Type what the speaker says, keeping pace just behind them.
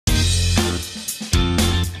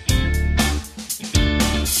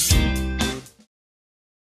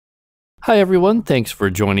Hi everyone, thanks for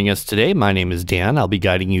joining us today. My name is Dan. I'll be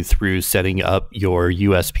guiding you through setting up your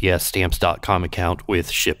USPS Stamps.com account with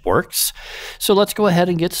ShipWorks. So let's go ahead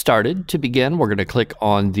and get started. To begin, we're going to click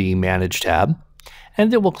on the Manage tab,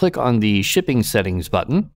 and then we'll click on the Shipping Settings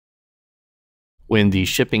button. When the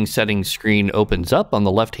Shipping Settings screen opens up on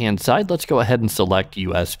the left-hand side, let's go ahead and select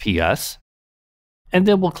USPS. And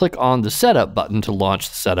then we'll click on the Setup button to launch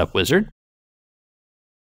the Setup Wizard.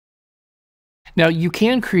 Now, you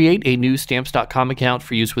can create a new Stamps.com account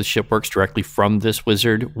for use with ShipWorks directly from this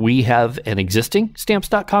wizard. We have an existing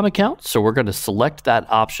Stamps.com account, so we're going to select that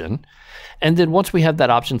option. And then once we have that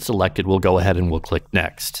option selected, we'll go ahead and we'll click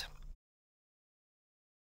Next.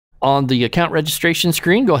 On the account registration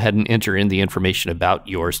screen, go ahead and enter in the information about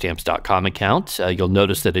your Stamps.com account. You'll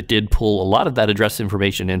notice that it did pull a lot of that address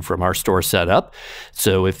information in from our store setup.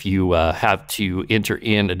 So if you have to enter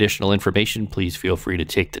in additional information, please feel free to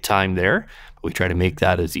take the time there. We try to make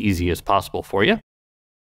that as easy as possible for you.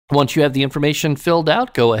 Once you have the information filled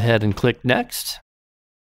out, go ahead and click Next.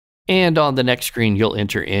 And on the next screen, you'll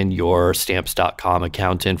enter in your Stamps.com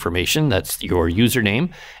account information. That's your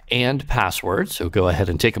username and password. So go ahead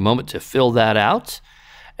and take a moment to fill that out.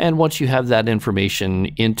 And once you have that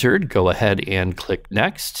information entered, go ahead and click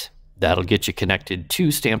Next. That'll get you connected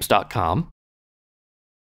to Stamps.com.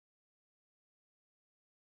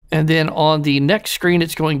 And then on the next screen,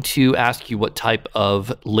 it's going to ask you what type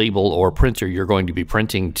of label or printer you're going to be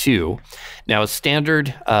printing to. Now, a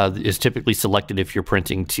standard is typically selected if you're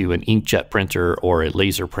printing to an inkjet printer or a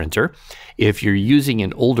laser printer. If you're using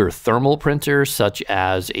an older thermal printer, such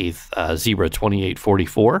as a Zebra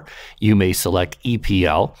 2844, you may select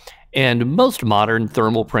EPL. And most modern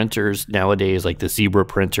thermal printers nowadays, like the Zebra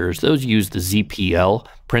printers, those use the ZPL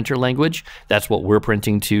printer language. That's what we're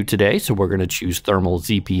printing to today, so we're going to choose thermal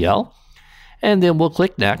ZPL. And then we'll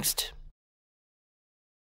click Next.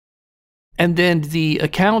 And then the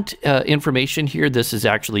account information here, this is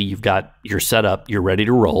actually, you've got your setup, you're ready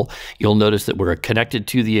to roll. You'll notice that we're connected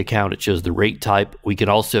to the account. It shows the rate type. We can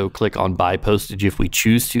also click on Buy Postage if we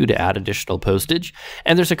choose to add additional postage.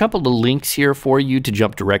 And there's a couple of links here for you to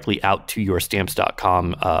jump directly out to your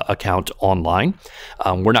Stamps.com account online.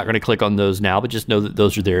 We're not going to click on those now, but just know that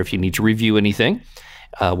those are there if you need to review anything.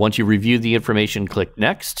 Once you review the information, click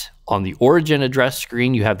Next. On the origin address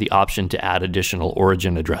screen, you have the option to add additional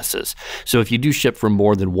origin addresses. So if you do ship from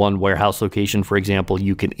more than one warehouse location, for example,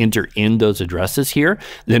 you can enter in those addresses here.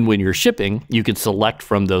 Then when you're shipping, you can select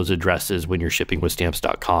from those addresses when you're shipping with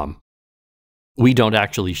Stamps.com. We don't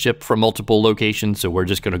actually ship from multiple locations, so we're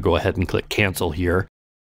just going to go ahead and click Cancel here.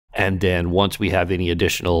 And then once we have any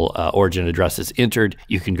additional origin addresses entered,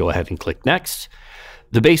 you can go ahead and click Next.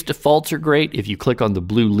 The base defaults are great. If you click on the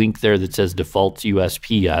blue link there that says Defaults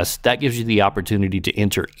USPS, that gives you the opportunity to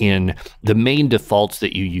enter in the main defaults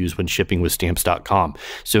that you use when shipping with Stamps.com.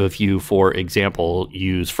 So if you, for example,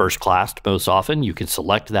 use first class most often, you can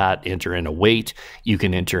select that, enter in a weight, you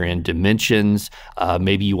can enter in dimensions.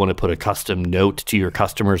 Maybe you want to put a custom note to your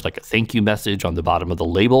customers, like a thank you message on the bottom of the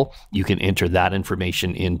label. You can enter that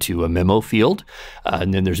information into a memo field.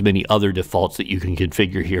 And then there's many other defaults that you can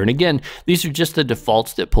configure here. And again, these are just the defaults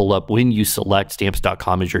that pull up when you select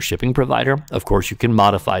Stamps.com as your shipping provider. Of course, you can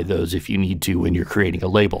modify those if you need to when you're creating a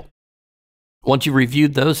label. Once you've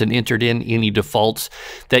reviewed those and entered in any defaults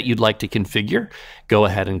that you'd like to configure, go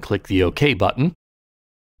ahead and click the OK button.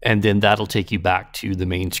 And then that'll take you back to the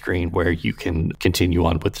main screen where you can continue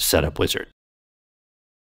on with the Setup Wizard.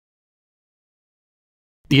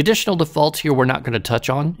 The additional defaults here we're not going to touch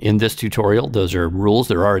on in this tutorial. Those are rules.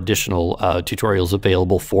 There are additional tutorials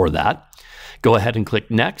available for that. Go ahead and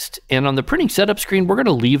click Next. And on the printing setup screen, we're going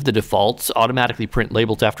to leave the defaults. Automatically print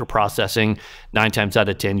labels after processing. 9 times out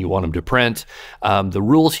of 10, you want them to print. The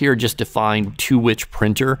rules here just define to which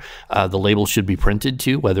printer the label should be printed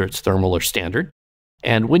to, whether it's thermal or standard.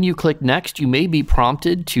 And when you click Next, you may be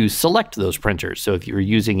prompted to select those printers. So if you're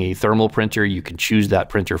using a thermal printer, you can choose that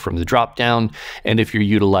printer from the drop-down. And if you're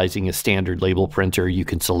utilizing a standard label printer, you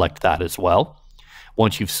can select that as well.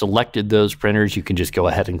 Once you've selected those printers, you can just go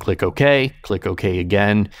ahead and click OK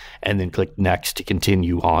again, and then click Next to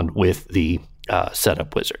continue on with the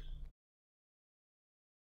Setup Wizard.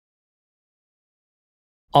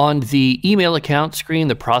 On the email account screen,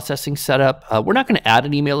 the processing setup, we're not going to add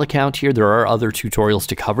an email account here. There are other tutorials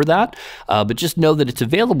to cover that, but just know that it's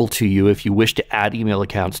available to you. If you wish to add email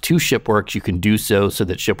accounts to ShipWorks, you can do so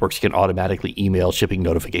that ShipWorks can automatically email shipping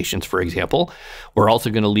notifications, for example. We're also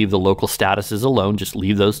going to leave the local statuses alone. Just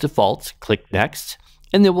leave those defaults, click Next,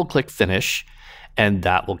 and then we'll click Finish. and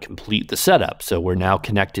that will complete the setup. So we're now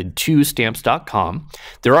connected to stamps.com.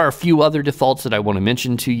 There are a few other defaults that I want to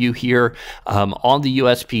mention to you here. On the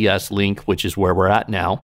USPS link, which is where we're at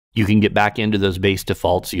now, you can get back into those base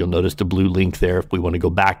defaults. You'll notice the blue link there. If we want to go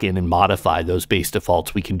back in and modify those base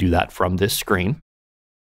defaults, we can do that from this screen.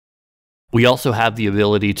 We also have the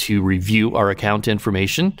ability to review our account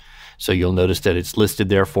information. So you'll notice that it's listed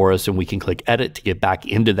there for us, and we can click edit to get back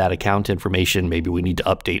into that account information. Maybe we need to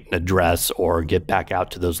update an address or get back out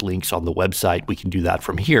to those links on the website. We can do that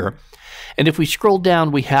from here. And if we scroll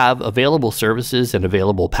down, we have available services and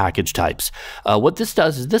available package types. What this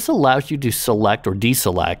does is this allows you to select or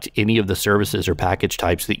deselect any of the services or package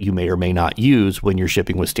types that you may or may not use when you're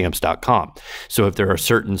shipping with stamps.com. So if there are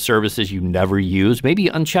certain services you never use, maybe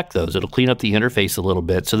uncheck those. It'll clean up the interface a little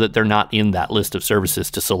bit so that they're not in that list of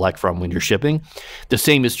services to select from when you're shipping. The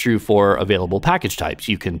same is true for available package types.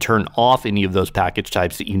 You can turn off any of those package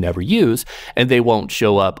types that you never use, and they won't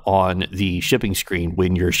show up on the shipping screen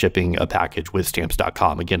when you're shipping a package with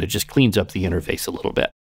stamps.com. Again, it just cleans up the interface a little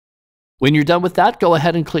bit. When you're done with that, go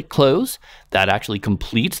ahead and click close. That actually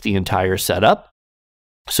completes the entire setup.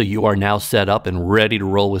 So you are now set up and ready to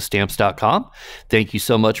roll with stamps.com. Thank you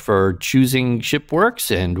so much for choosing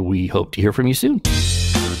ShipWorks, and we hope to hear from you soon.